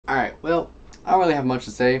Alright, well, I don't really have much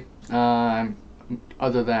to say.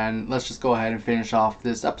 Other than let's just go ahead and finish off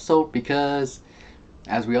this episode because,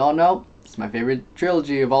 as we all know, it's my favorite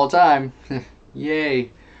trilogy of all time.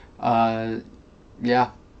 Yay.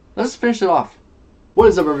 Yeah. Let's finish it off. What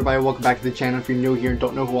is up, everybody? Welcome back to the channel. If you're new here and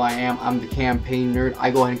don't know who I am, I'm the Campaign Nerd.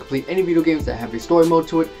 I go ahead and complete any video games that have a story mode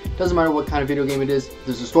to it. Doesn't matter what kind of video game it is. If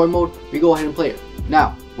there's a story mode, we go ahead and play it.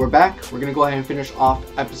 Now, we're back. We're going to go ahead and finish off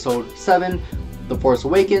episode 7, The Force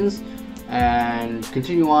Awakens, and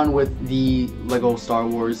continue on with the Lego Star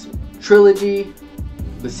Wars trilogy,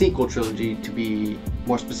 the sequel trilogy to be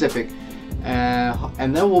more specific.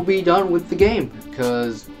 And then we'll be done with the game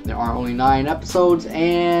because there are only 9 episodes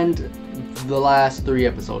and the last 3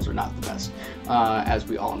 episodes are not the best, as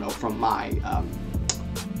we all know from my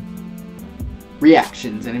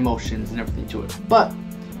reactions and emotions and everything to it. But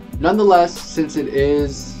nonetheless, since it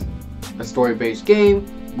is a story-based game,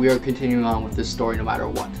 we are continuing on with this story no matter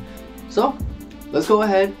what. So let's go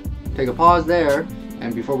ahead, take a pause there,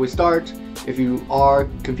 and before we start, if you are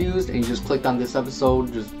confused and you just clicked on this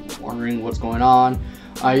episode just wondering what's going on,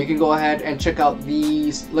 you can go ahead and check out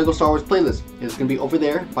the Lego Star Wars playlist. It's going to be over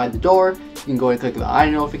there by the door. You can go ahead and click the eye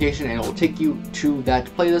notification and it will take you to that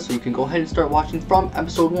playlist, so you can go ahead and start watching from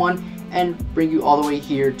episode 1 and bring you all the way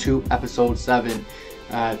here to episode 7,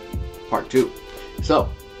 part 2. So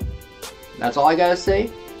that's all I gotta say.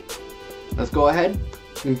 Let's go ahead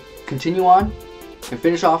and continue on and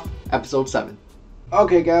finish off episode 7.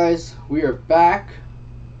 Okay guys, we are back.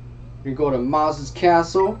 We go to Maz's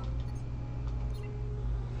castle,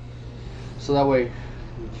 so that way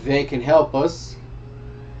they can help us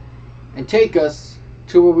and take us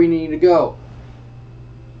to where we need to go.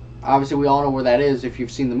 Obviously we all know where that is if you've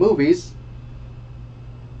seen the movies,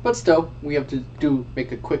 but still we have to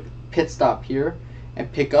make a quick pit stop here and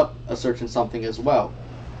pick up a certain something as well.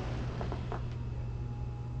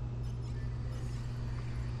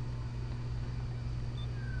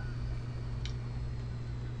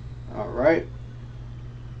 Alright.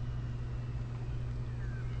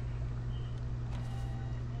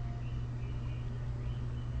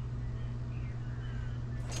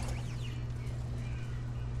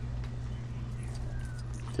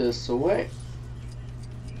 This away.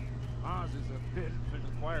 Oz is a bit of an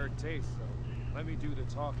acquired taste, so let me do the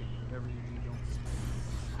talking. Whatever you do, don't speak.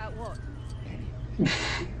 At what?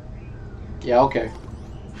 Yeah, okay.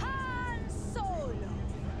 Han Solo.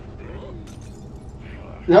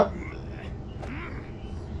 Yep.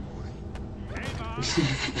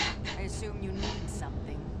 I assume you need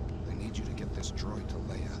something. I need you to get this droid to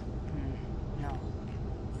Leia. No.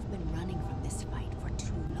 You've been running from this fight for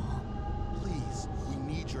too long. Please, we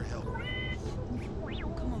need your help.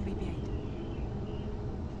 Come on, BB-8.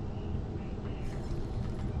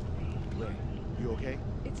 Leia, you okay?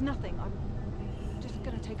 It's nothing. I'm just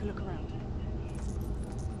gonna take a look around.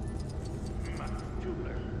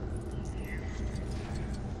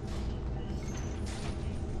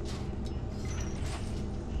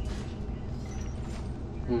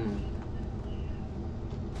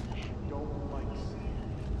 Don't like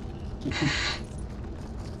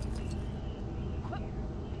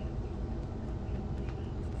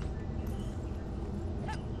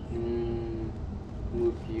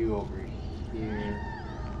Move you over here.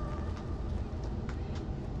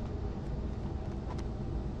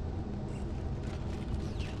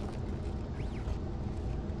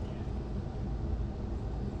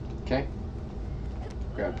 Okay.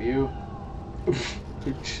 Grab you.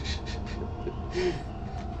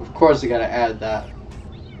 Of course, you gotta add that.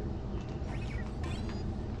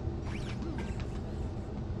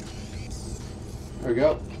 There we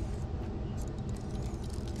go.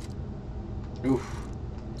 Oof.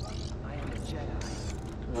 I am a Jedi.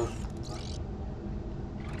 Oh.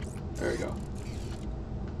 There we go.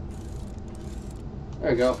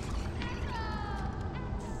 There we go.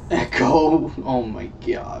 Echo! Oh my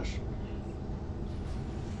gosh.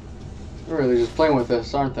 They're really just playing with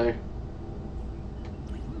this, aren't they?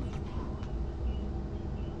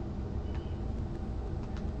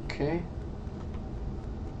 Okay.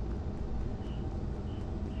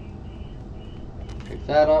 Pick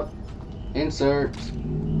that up. Insert.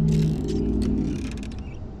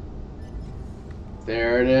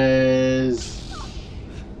 There it is.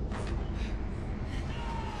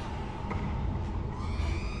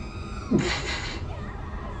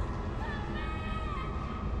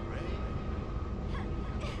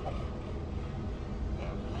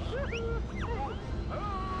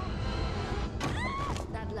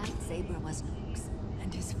 That lightsaber was Luke's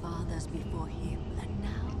and his father's before him, and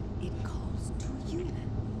now it calls to you.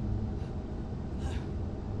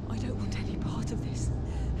 I don't want any part of this.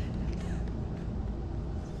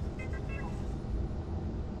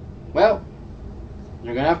 Well,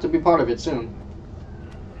 you're gonna have to be part of it soon.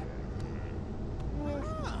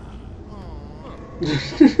 It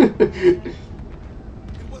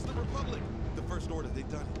was the Republic. The First Order, they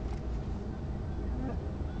done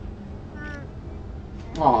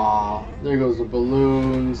it. Aw, there goes the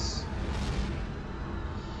balloons.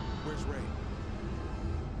 Where's Ray?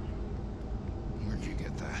 Where'd you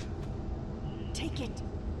get that? Take it.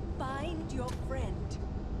 Find your friend.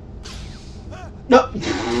 No.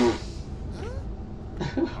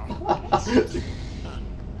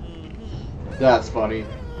 That's funny.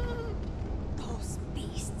 Those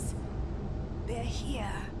beasts. They're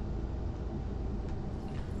here.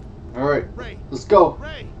 All right, Ray! let's go.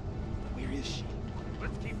 Ray! Where is she?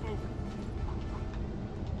 Let's keep moving.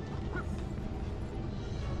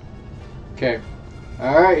 Okay.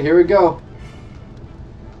 All right, here we go.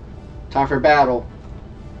 Time for battle.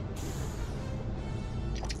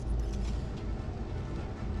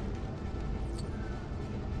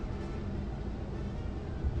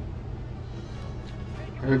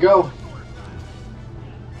 Here we go.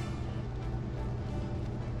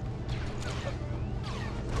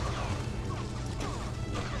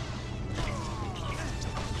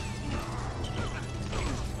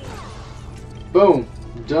 Boom.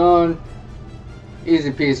 Done.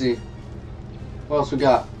 Easy peasy. What else we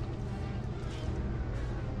got?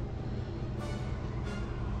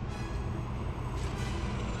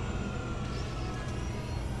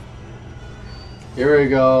 Here we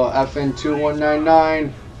go.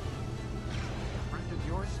 FN2199. Friend of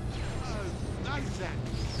yours? Isaac!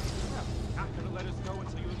 Not gonna let us go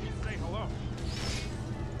until you at least say hello.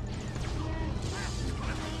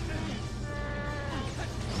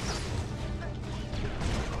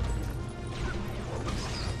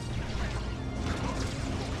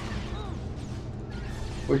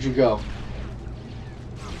 Where'd you go?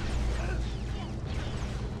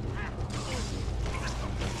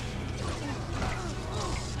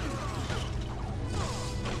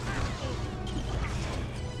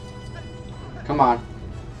 Come on.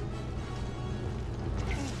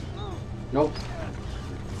 Nope.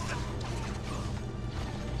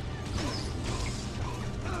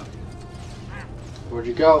 Where'd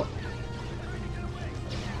you go?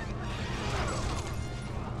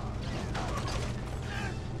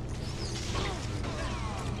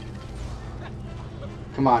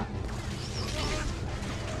 Come on.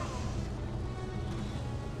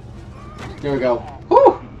 There we go.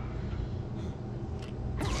 Woo!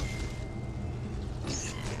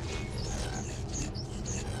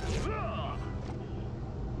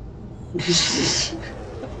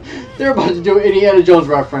 They're about to do an Indiana Jones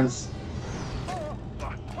reference.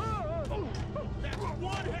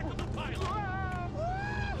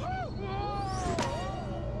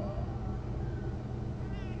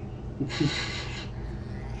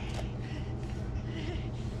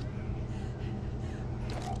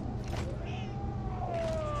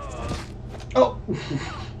 Oh!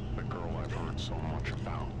 The girl I've heard so much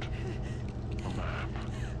about. The map.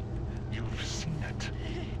 You've seen it.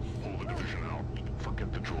 Pull the division out.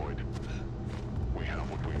 Forget the droid. We have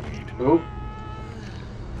what we need. Oh.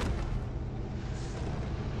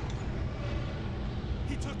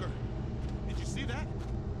 He took her. Did you see that?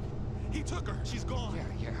 He took her. She's gone.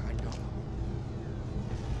 Yeah, I know.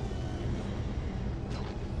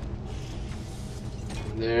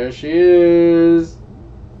 There she is.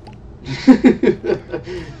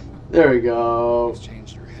 There we go. She's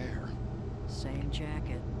changed her hair. Same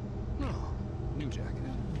jacket. No, new jacket.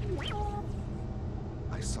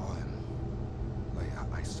 I saw him.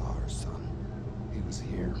 Leia, I saw her son. He was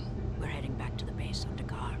here. We're heading back to the base on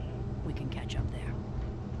Dakar. We can catch up there.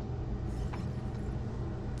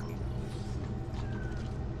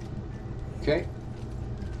 Okay.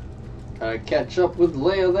 Gotta catch up with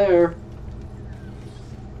Leia there.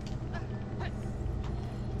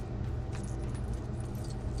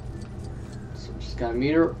 So just gotta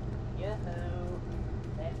meet her.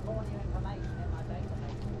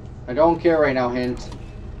 I don't care right now, hint.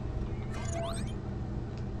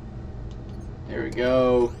 There we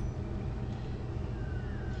go.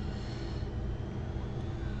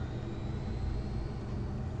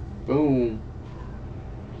 Boom.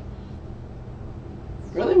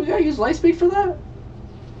 Really? We gotta use lightspeed for that?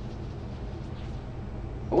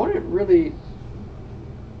 I wouldn't really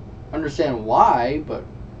understand why, but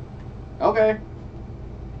okay.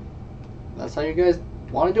 That's how you guys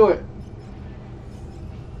want to do it.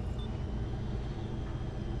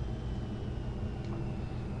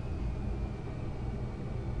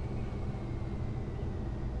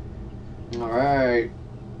 Alright.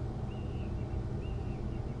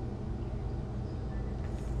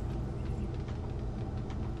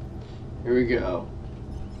 Here we go.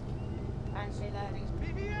 Fancy learning.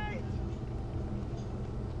 BB-8!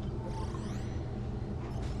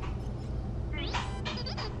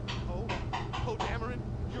 Oh, Dameron,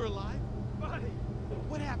 you're alive? Buddy,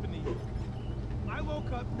 What happened to you? I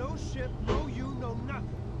woke up, no ship, no you, no nothing.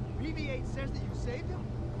 BB-8 says that you saved him?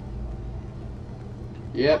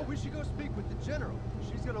 Yep. Oh, we should go speak with the general.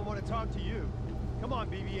 She's gonna want to talk to you. Come on,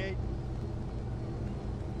 BB-8.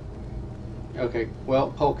 Okay,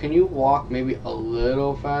 well, Poe, can you walk maybe a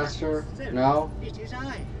little faster? No? It is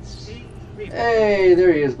I, Steve. Hey,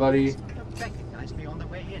 there he is, buddy. You could have recognized me on the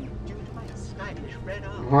way in due to my stylish red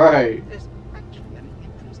arm. Right. There's actually an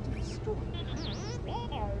interesting story.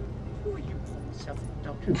 Who are you,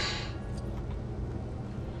 self-doctor?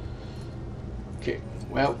 Okay,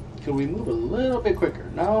 well, can we move a little bit quicker?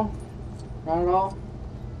 No? Not at all?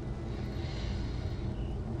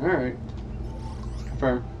 Alright.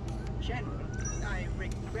 Confirm. General, I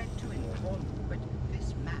regret to inform you, but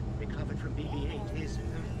this map recovered from BB-8 is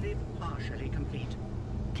only partially complete.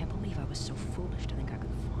 Can't believe I was so foolish to think I could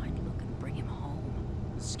find Luke and bring him home.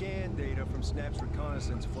 The scan data from Snap's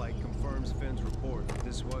reconnaissance flight confirms Finn's report.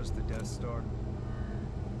 This was the Death Star.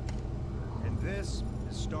 And this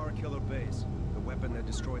is Starkiller Base, the weapon that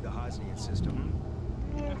destroyed the Hosnian system.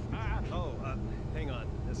 Oh, hang on.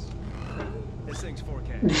 This thing's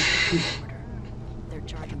 4K. They're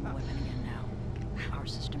charging the weapon again now. Our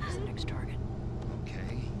system is the next target.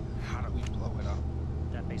 Okay, how do we blow it up?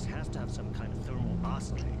 That base has to have some kind of thermal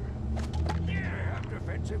oscillator. They have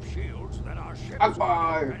defensive shields that our ships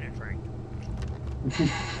Akbar. can penetrate. I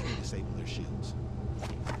can disable their shields.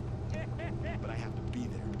 But I have to be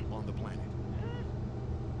there on the planet.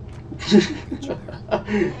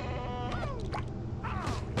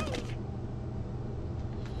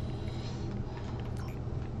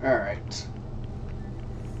 Alright.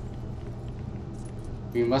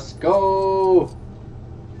 We must go!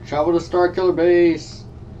 Travel to Starkiller Base!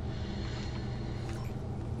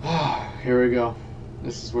 Here we go.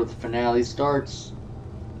 This is where the finale starts.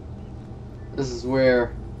 This is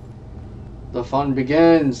where the fun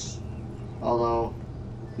begins. Although,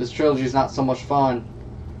 this trilogy is not so much fun.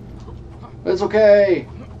 But it's okay!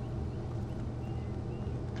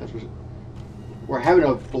 Because we're having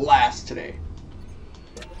a blast today.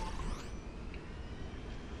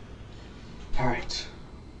 Alright.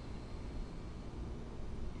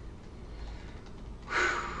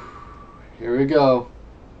 Here we go.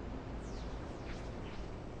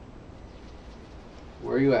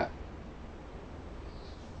 Where are you at?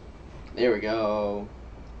 There we go.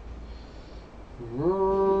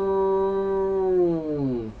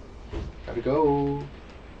 Gotta go.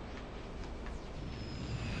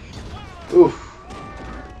 Oof.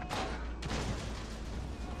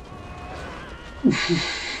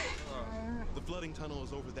 The flooding tunnel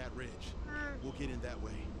is over that ridge. We'll get in that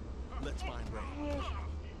way. Let's find Ray.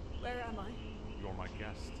 Where am I? You're my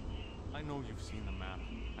guest. I know you've seen the map,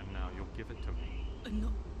 and now you'll give it to me. I'm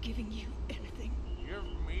not giving you anything. Give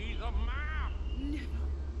me the map. Never.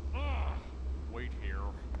 Ugh. Wait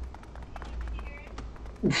here.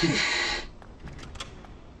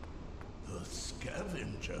 The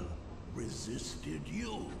scavenger resisted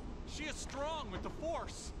you. She is strong with the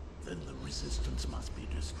Force. Then the resistance must be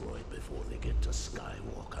destroyed before they get to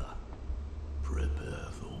Skywalker.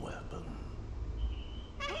 Prepare the weapon.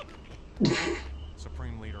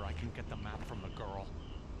 Supreme Leader, I can get the map from the girl.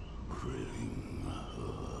 Bring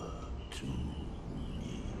her to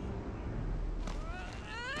me.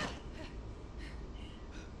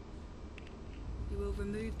 You will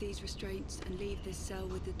remove these restraints and leave this cell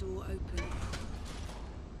with the door open.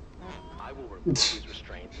 I will remove these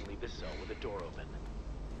restraints and leave this cell with the door open.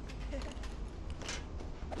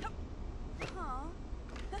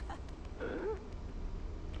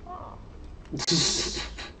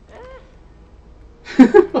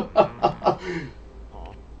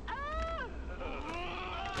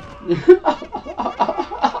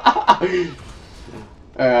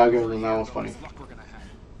 Alright, I'll give them that one's funny. We're gonna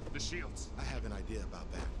have the shields. I have an idea about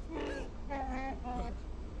that.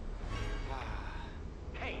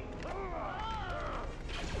 Hey!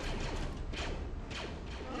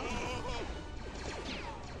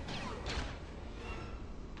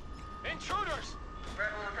 Intruders!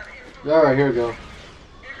 Alright, here we go.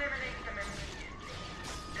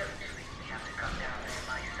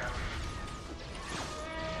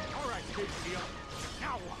 Alright, big deal.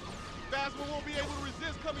 Now what? Phasma won't be able to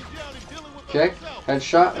resist coming down and dealing with Okay, herself.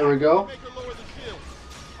 headshot, there we go. Make her lower the shield.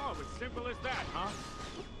 Oh, as simple as that, huh?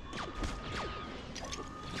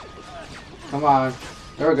 Come on.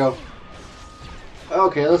 There we go.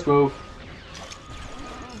 Okay, let's move.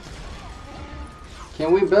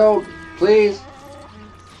 Can we build? Please.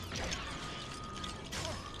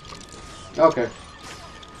 Okay.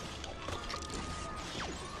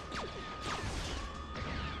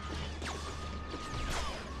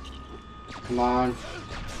 Come on.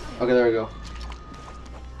 Okay, there we go.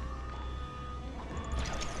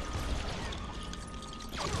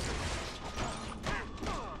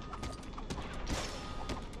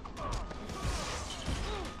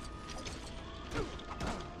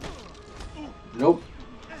 Nope.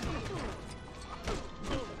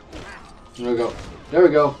 There we go. There we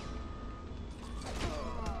go.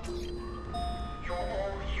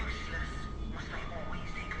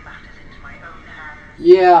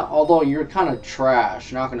 Yeah, although you're kind of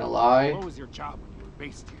trash, not gonna lie. What was your job when you were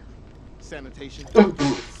based here? Sanitation?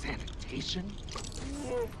 Sanitation?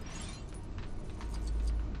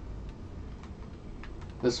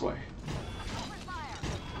 This way.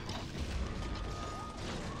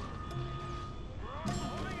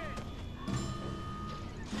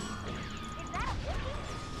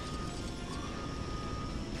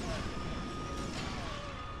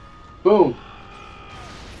 Boom.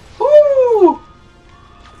 Woo!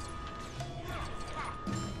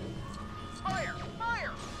 Fire!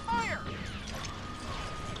 Fire! Fire!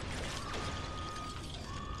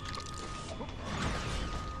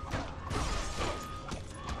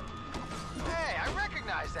 Hey, I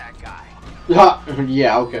recognize that guy.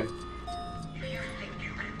 Yeah, okay. If you think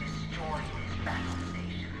you can destroy this battle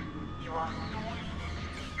station, you are sorely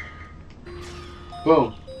mistaken.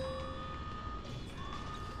 Boom.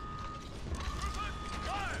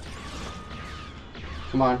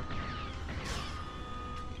 Come on.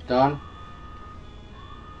 Done.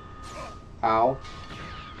 Ow.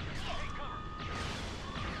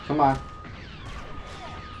 Come on.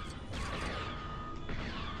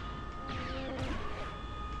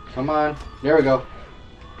 Come on. There we go.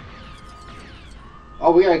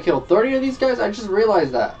 Oh, we gotta kill 30 of these guys? I just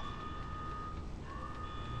realized that.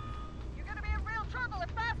 You're gonna be in real trouble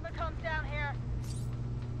if Phasma comes down here.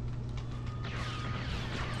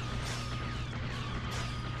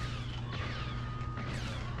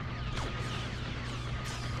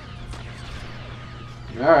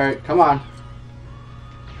 Alright, come on.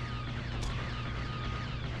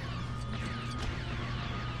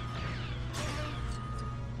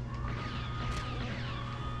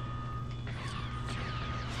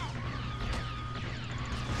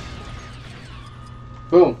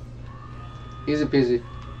 Boom. Easy peasy.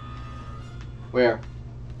 Where?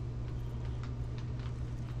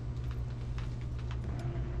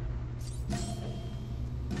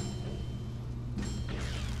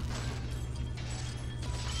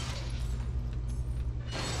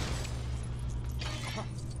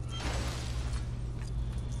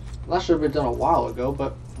 That should have been done a while ago,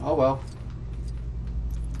 but oh well.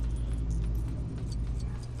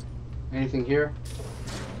 Anything here?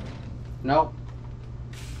 No.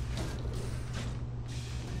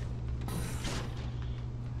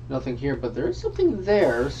 Nothing here, but there is something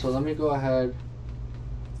there, so let me go ahead.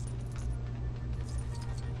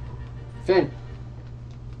 Finn.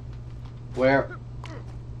 Where?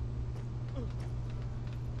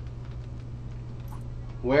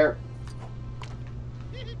 Where?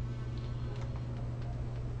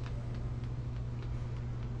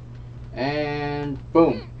 And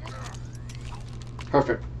boom.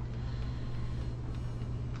 Perfect.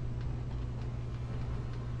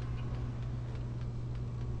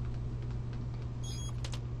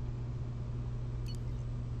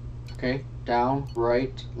 Okay, down,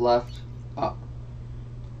 right, left, up.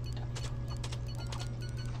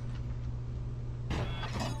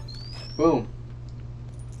 Boom.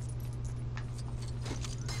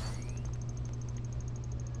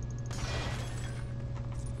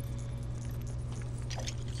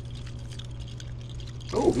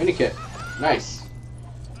 Oh, mini kit. Nice.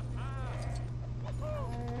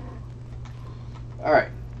 Alright,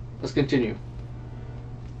 let's continue.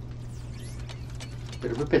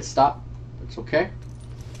 Bit of a pit stop. It's okay.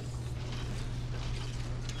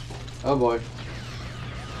 Oh boy.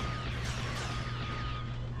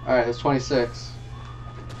 Alright, that's 26.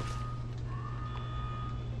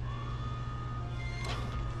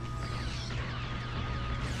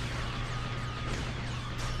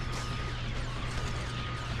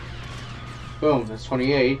 Boom, that's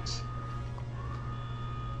 28.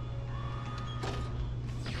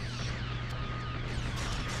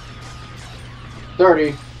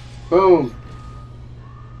 $30. Boom.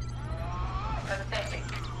 Pathetic.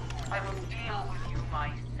 I will deal with you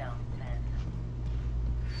myself then.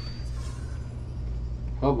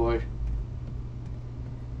 Oh boy.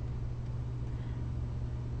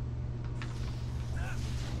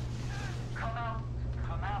 Come out.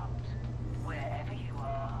 Come out.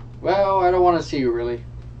 I don't want to see you, really.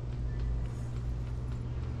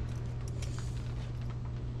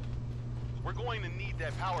 We're going to need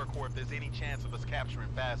that power core if there's any chance of us capturing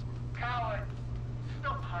Phasma. Coward,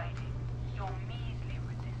 stop hiding. Your measly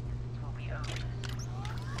resistance will be over.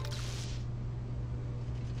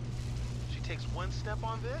 She takes one step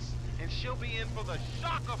on this, and she'll be in for the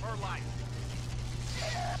shock of her life.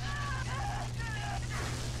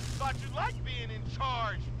 Thought you liked being in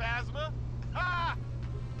charge, Phasma. Ha!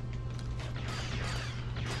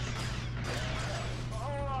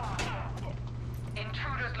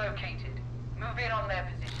 Intruders located. Move in on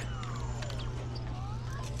their position.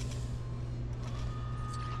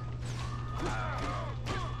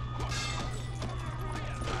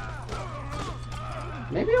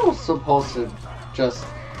 Maybe I was supposed to just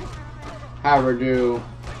have her do.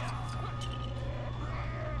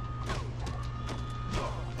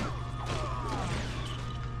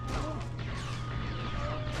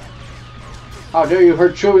 How dare you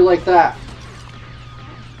hurt Chewie like that?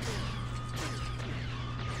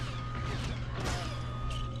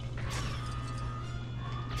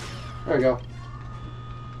 There we go.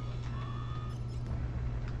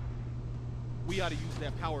 We ought to use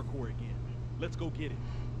that power core again. Let's go get it.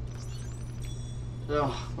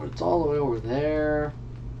 Ugh, but it's all the way over there.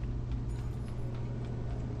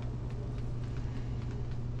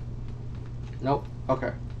 Nope.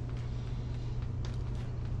 Okay.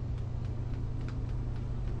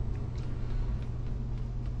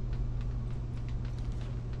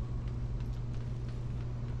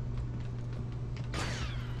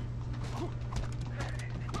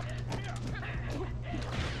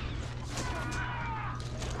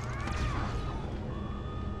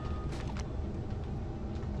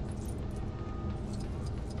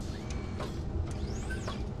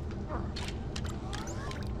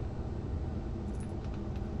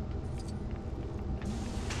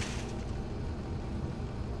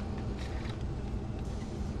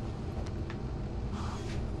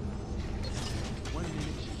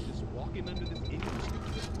 Under this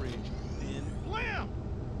inconspicuous bridge, then blam!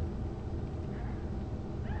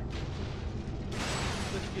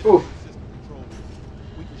 Let's get to the system control room.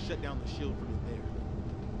 We can shut down the shield from in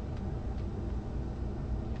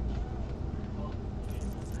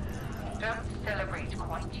there. Don't celebrate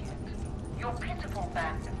quite yet. Your pitiful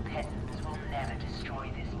band of peasants will never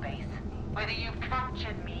destroy this base, whether you've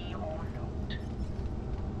captured me or not.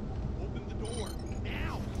 Open the door,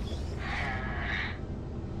 now!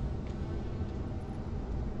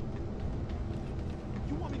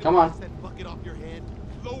 Come on. That bucket off your head.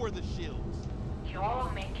 Lower the shields. You're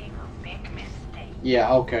making a big mistake.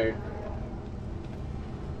 Yeah, okay.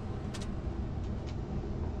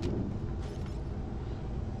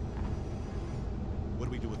 What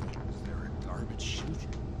do we do with it? Is there a garbage chute?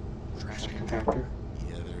 Trash compactor?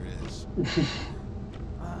 Yeah, there is.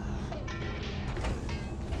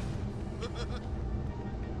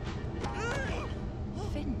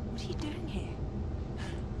 Finn, what are you doing here?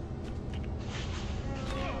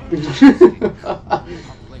 The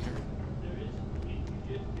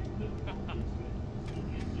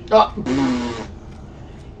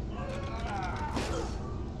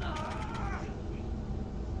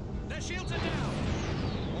shields are down.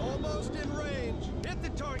 Almost in range. Hit the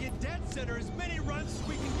target dead center as many runs as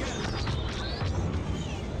we can get.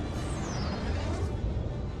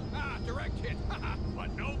 Ah, direct hit.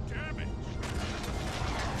 But no damage.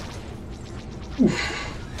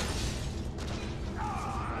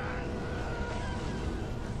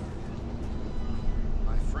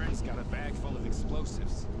 My friend's got a bag full of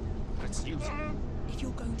explosives. Let's use it. If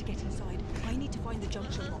you're going to get inside, I need to find the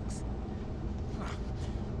junction box.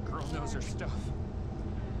 Girl knows her stuff.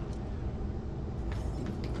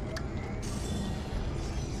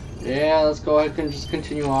 Yeah, let's go ahead and just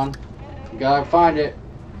continue on. Gotta find it.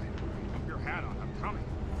 Keep your hat on, I'm coming.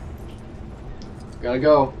 Gotta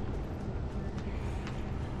go.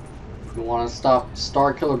 If you want to stop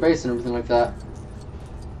Starkiller base and everything like that.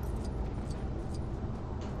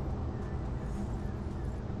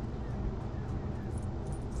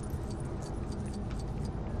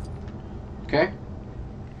 Okay.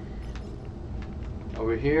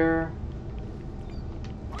 Over here.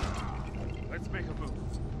 Let's make a move.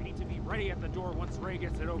 We need to be ready at the door once Ray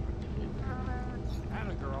gets it open.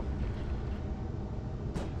 Atta girl.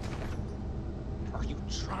 Are you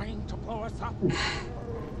trying to blow us up?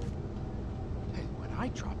 Hey, when I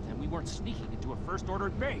dropped them, we weren't sneaking into a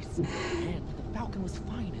first-ordered base. And the Falcon was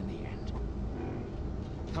fine in the end.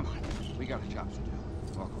 Come on, we got a job to do.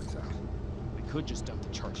 Walkway's out. We could just dump the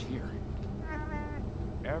charge here.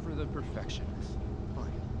 Ever the perfectionist.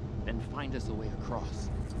 Fine. Then find us a way across.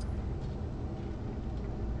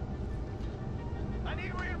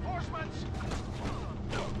 Reinforcements!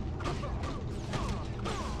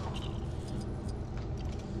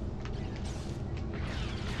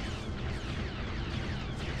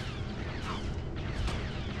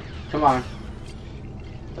 Come on.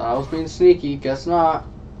 Thought I was being sneaky. Guess not.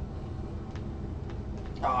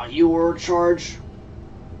 Oh, you were in charge.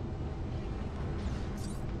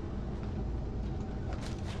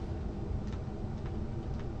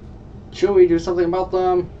 Should we do something about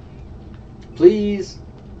them? Please.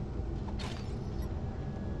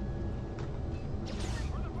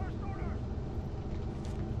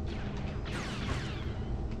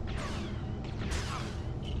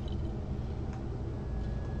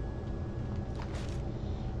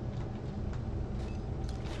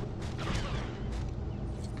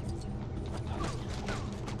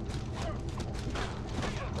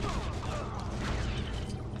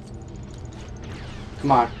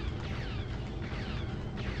 Come on.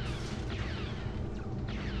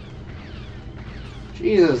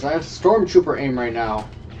 Jesus, I have Stormtrooper aim right now.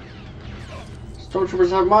 Stormtroopers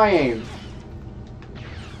have my aim.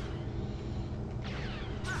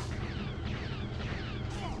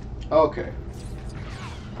 Okay.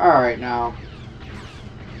 Alright now.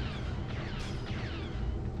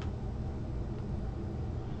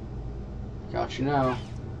 Got you now.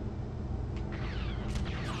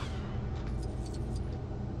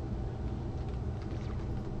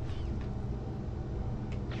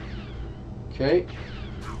 Okay.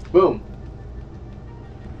 Boom.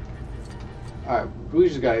 Alright, we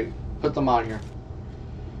just gotta put them on here.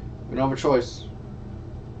 We don't have a choice.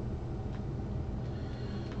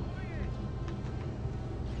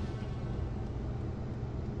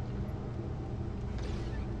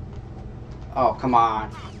 Oh, come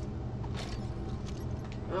on.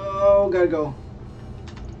 Oh, gotta go.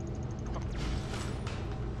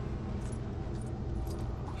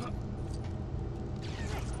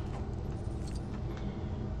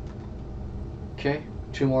 Okay,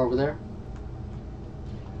 2 more over there.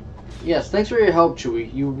 Yes, thanks for your help,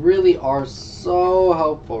 Chewie. You really are so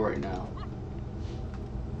helpful right now.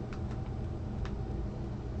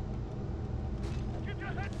 Keep your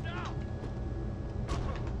heads down!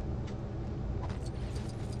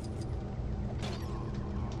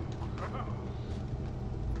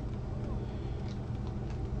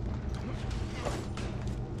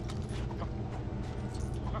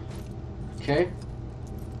 Okay.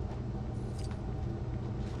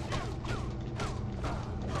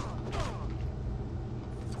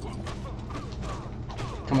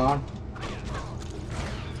 Come on.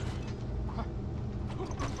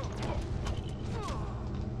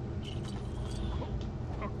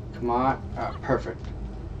 Come on. Perfect.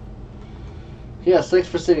 Yes, thanks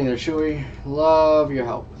for sitting there, Chewie. Love your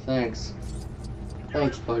help. Thanks.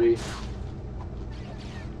 Thanks, buddy.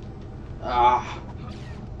 Ah.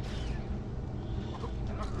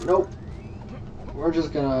 Nope. We're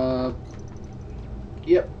just gonna...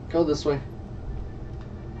 Yep, go this way.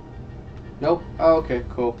 Nope. Oh, okay,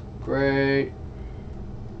 cool. Great.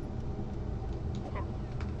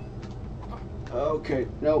 Okay,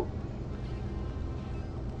 nope.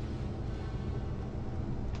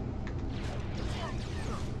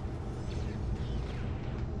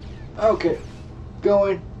 Okay,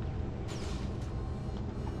 going.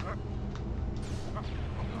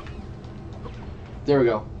 There we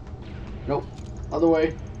go. Nope. Other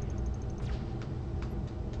way.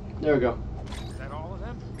 There we go. Is that all of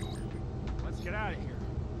them? Let's get out of here.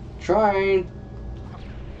 Trying.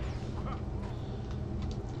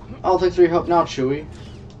 Oh, thanks for your help now, Chewie.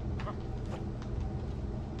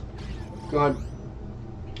 Go ahead.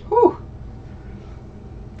 Whew.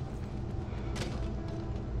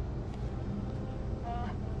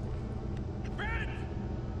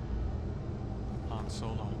 Han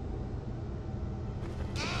Solo.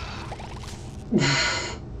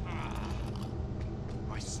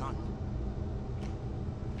 My son.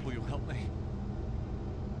 Will you help me?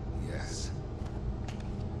 Yes.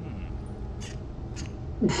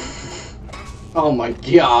 Oh my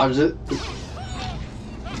gosh.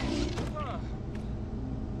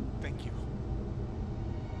 Thank you.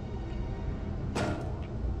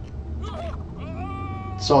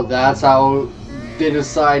 So that's how they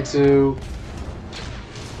decide to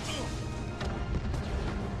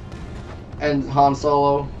end Han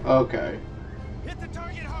Solo? Okay. Hit the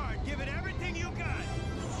target hard. Give it everything you got.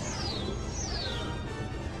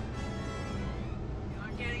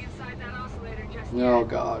 Not getting inside that oscillator just Oh yet.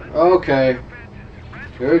 god. Okay.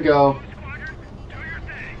 Here we go.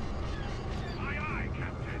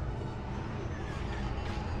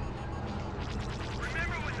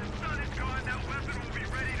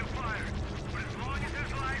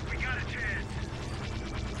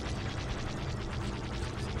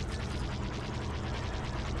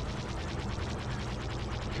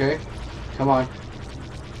 Okay. Come on.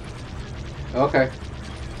 Okay.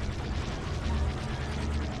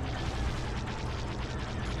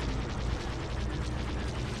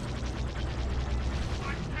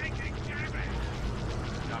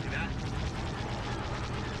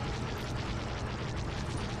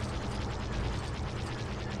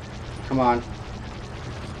 Come on.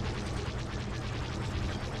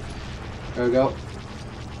 There we go.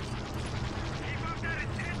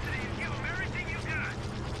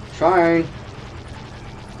 Trying.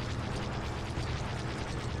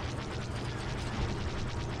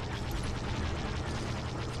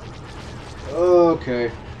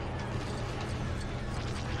 Okay.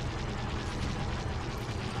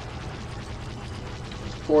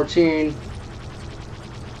 $14.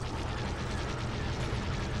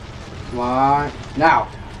 Come on. Now.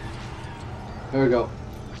 There we go.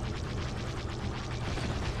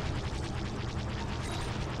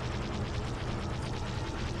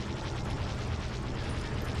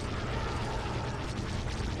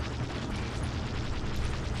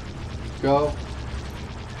 Go.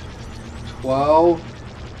 12.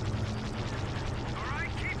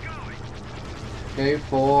 Okay,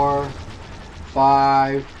 4,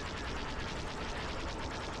 5.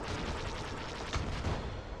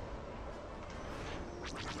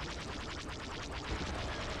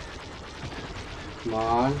 Come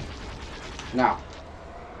on. Now.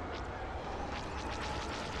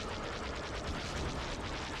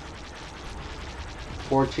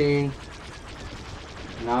 $14.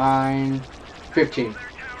 9, 15.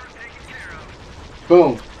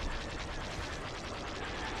 Boom.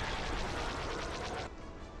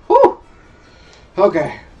 Whew.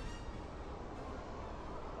 Okay.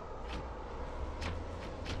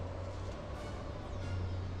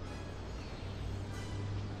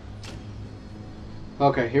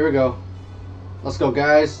 Okay, here we go. Let's go,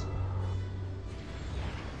 guys.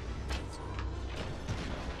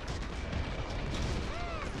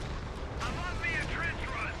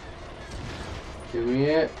 Give me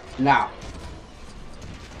it now.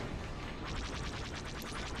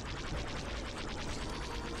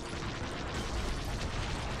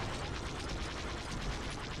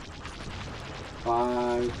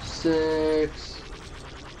 Five, 6,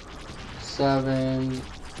 7,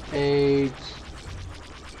 8,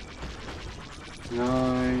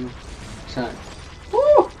 9, 10.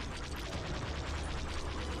 Woo!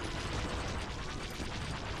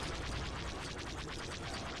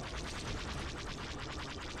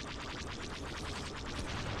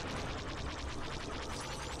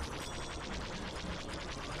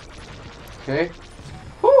 Okay.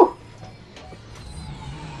 Woo!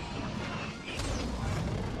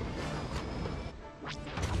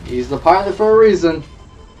 He's the pilot for a reason.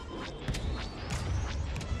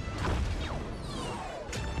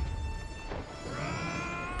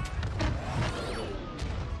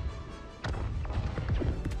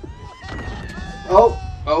 Oh,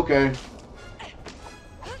 okay.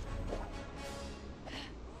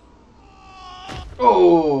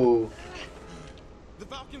 Oh. The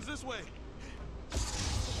Falcon's this way.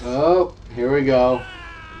 Oh, here we go.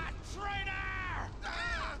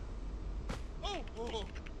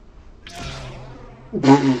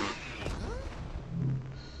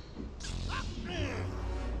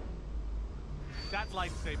 That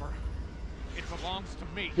lightsaber, it belongs to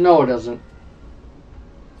me. No, it doesn't.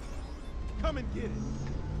 Come and get it.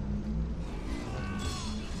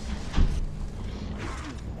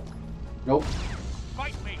 Nope.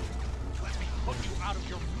 Fight me. Let me put you out of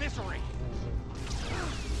your misery.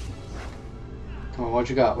 Come on, what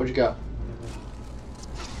you got? What you got?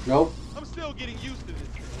 Nope. I'm still getting used to this,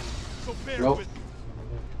 so bear Nope. with me.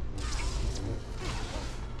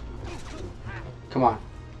 Come on.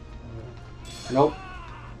 Nope.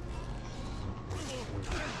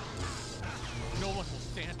 No one will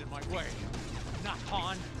stand in my way. Not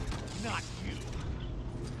Han, not you.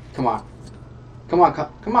 Come on. Come on,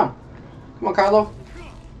 come on. Come on, Kylo.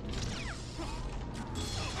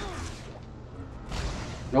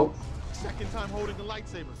 Nope. Second time holding the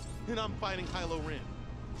lightsaber, and I'm fighting Kylo Ren.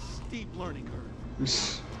 Steep learning curve.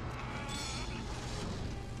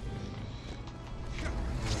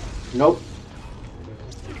 Nope.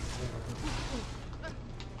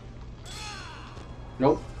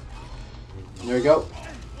 Nope. There we go.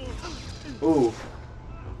 Ooh.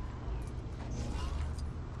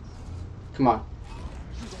 Come on.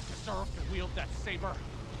 You don't deserve to wield that saber.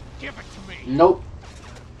 Give it to me. Nope.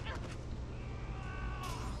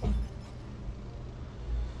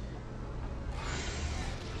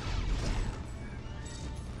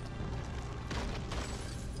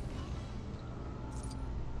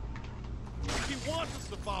 He wants us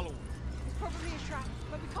to follow him. It's probably a trap,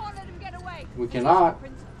 but We can't let him get away. We cannot.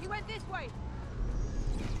 He went this way.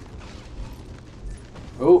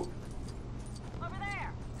 Oh. Over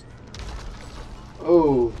there.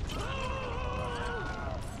 Oh.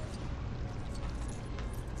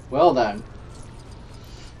 Well then.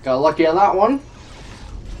 Got lucky on that one.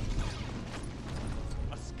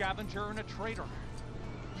 A scavenger and a traitor.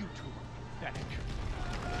 You two are pathetic.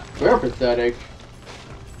 We're pathetic.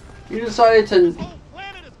 You decided to... Whole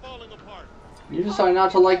planet is falling apart. You decided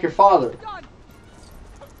not to like your father.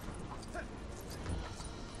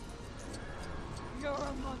 You're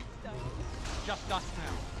a monster. Just us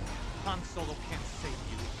now. Han Solo can't save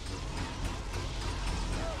you.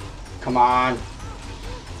 Come on.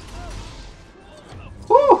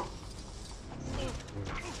 Woo!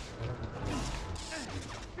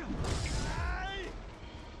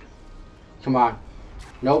 Come on.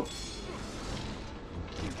 Nope.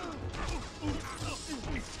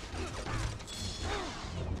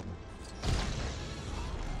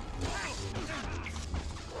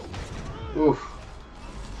 Oof.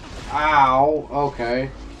 Ow. Okay.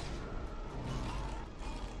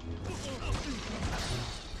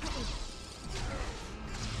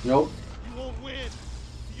 Nope. You won't win.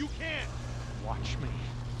 You can't. Watch me.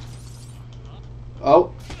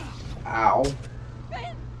 Oh. Ow.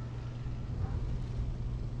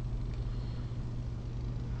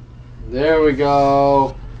 There we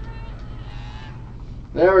go.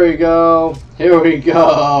 There we go. Here we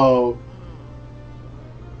go.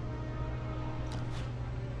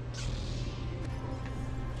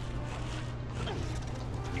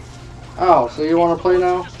 Oh, so you want to play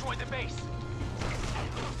now? Destroy the base.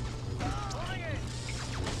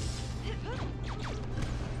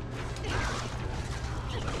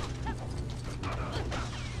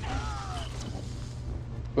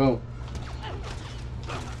 Boom.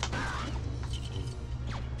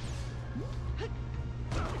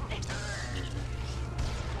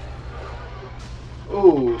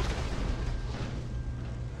 Ooh.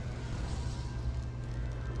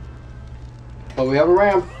 But we have a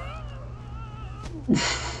ramp.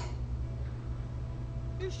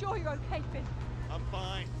 You sure you're okay, Finn? I'm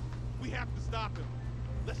fine. We have to stop him.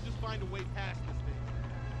 Let's just find a way past this thing.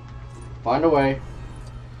 Find a way.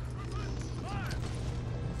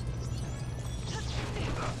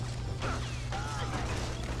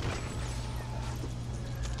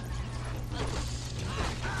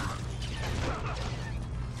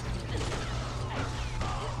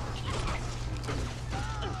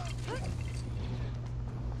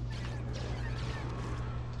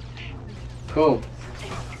 Boom.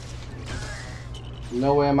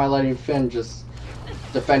 No way am I letting Finn just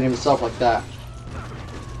defend himself like that.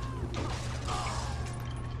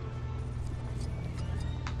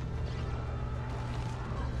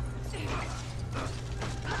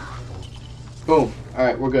 Boom.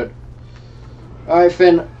 Alright, we're good. Alright,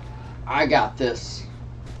 Finn. I got this.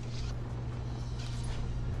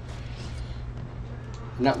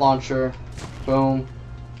 Net launcher. Boom.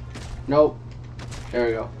 Nope. There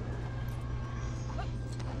we go.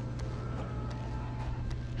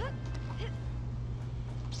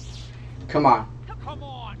 Come on. Come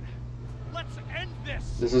on. Let's end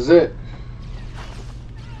this. This is it.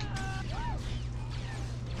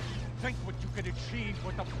 Think what you could achieve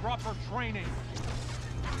with the proper training.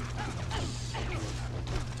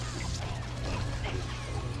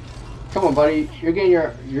 Come on, buddy. You're getting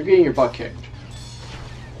your butt kicked.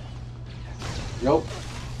 Nope.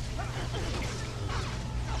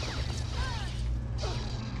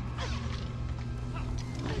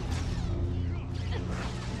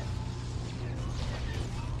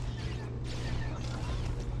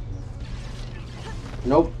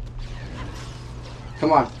 Nope.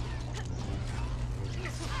 Come on.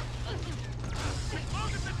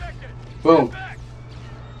 Boom.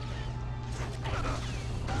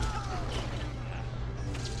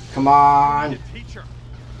 Come on. Teacher,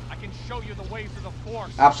 I can show you the ways of the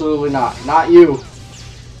Force. Absolutely not. Not you.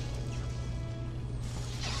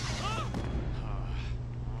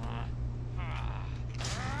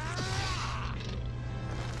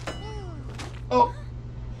 Oh.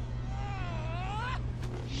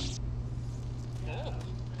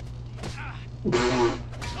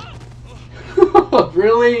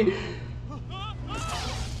 Really?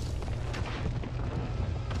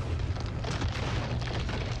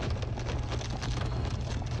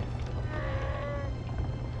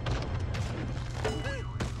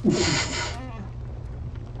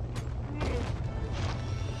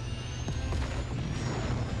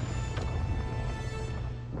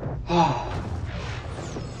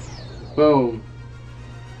 Boom.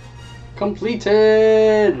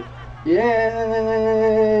 Completed!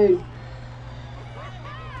 Yay!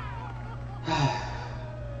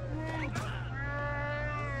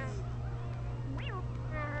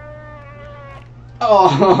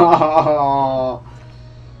 Oh.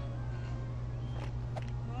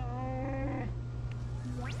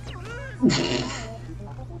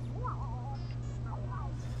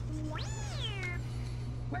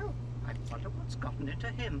 Well, I wonder what's gotten into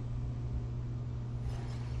him.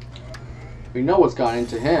 We know what's gotten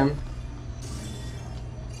into him.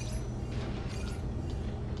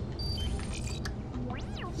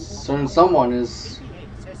 Certain someone is.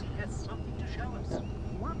 Says he has something to show us.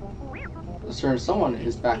 A certain someone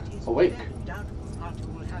is back awake. Doubtful Arthur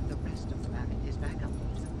will have the rest of the map in his backup.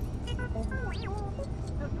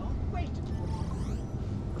 No, wait.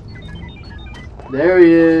 There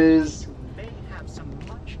he is. May have some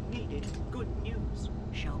much needed good news.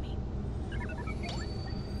 Show me.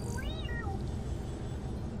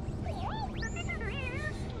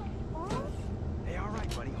 Hey, all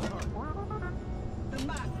right, buddy, hold on. The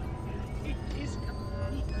map. It is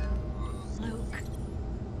complete. Luke.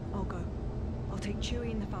 I'll go. I'll take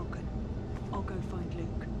Chewie and the Falcon. I'll go find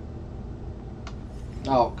Luke.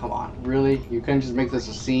 Oh, come on. Really? You couldn't just make this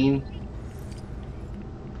a scene?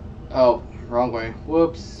 Oh, wrong way.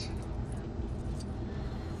 Whoops.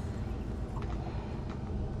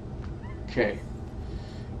 Okay.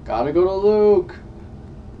 Gotta go to Luke.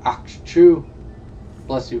 Achoo.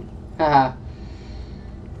 Bless you. Haha.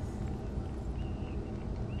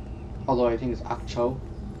 Although I think it's Akcho.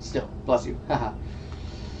 Still, bless you. Haha.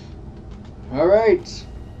 Alright.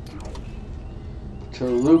 To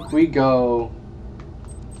Luke we go.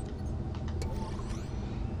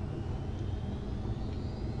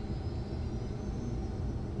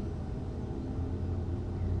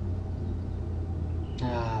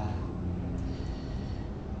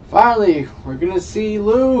 Finally, we're gonna see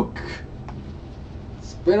Luke.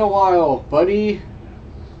 It's been a while, buddy.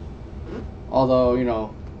 Although, you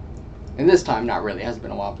know, and this time not really. It hasn't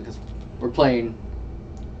been a while because we're playing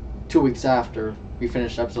 2 weeks after we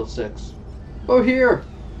finished episode 6. Oh, here.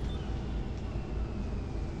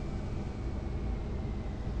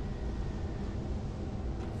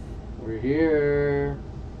 We're here.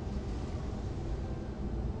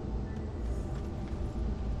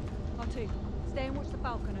 R2, stay and watch the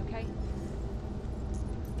Falcon, okay?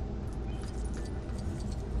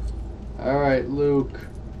 Alright, Luke.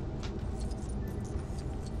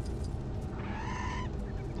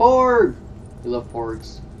 Porg! We love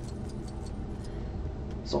porgs.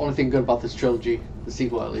 It's the only thing good about this trilogy. The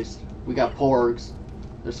sequel, at least. We got porgs.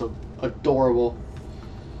 They're so adorable.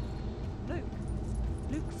 Luke.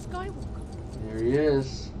 Luke Skywalker. There he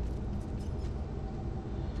is.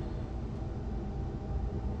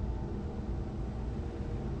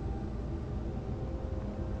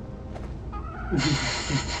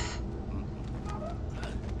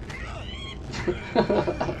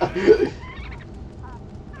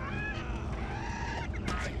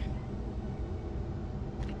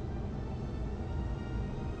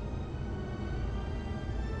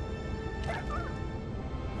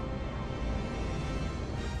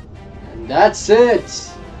 And that's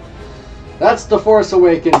it. That's The Force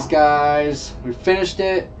Awakens, guys. We finished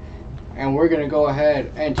it, and we're gonna go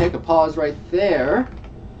ahead and take a pause right there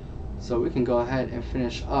so we can go ahead and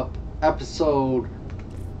finish up episode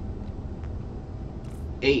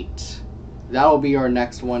 8. That'll be our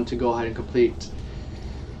next one to go ahead and complete.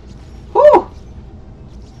 Whew!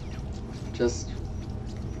 Just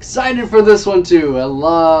excited for this one too. I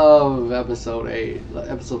love episode 8.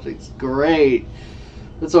 Episode 8's great.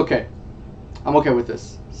 It's okay. I'm okay with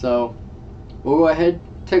this. So we'll go ahead,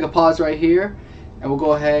 take a pause right here, and we'll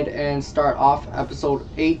go ahead and start off episode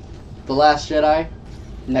 8, The Last Jedi,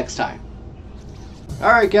 next time.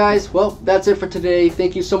 Alright guys, well, that's it for today.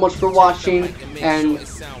 Thank you so much for watching and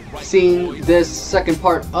seeing this second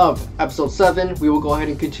part of episode 7. We will go ahead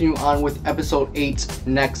and continue on with episode 8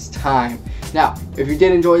 next time. Now, if you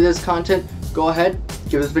did enjoy this content, go ahead,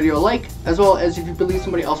 give this video a like, as well as if you believe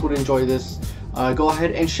somebody else would enjoy this, go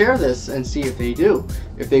ahead and share this and see if they do.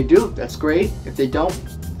 If they do, that's great. If they don't,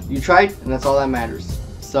 you tried, and that's all that matters.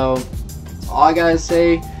 So, all I gotta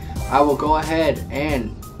say, I will go ahead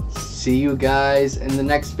and see you guys in the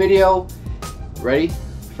next video. Ready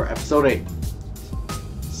for episode 8.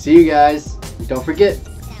 See you guys. Don't forget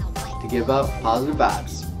to give up positive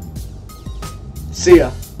vibes. See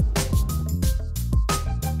ya.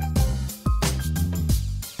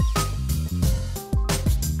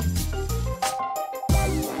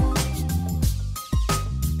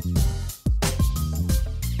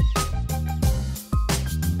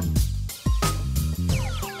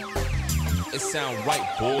 It sound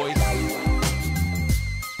right, boys.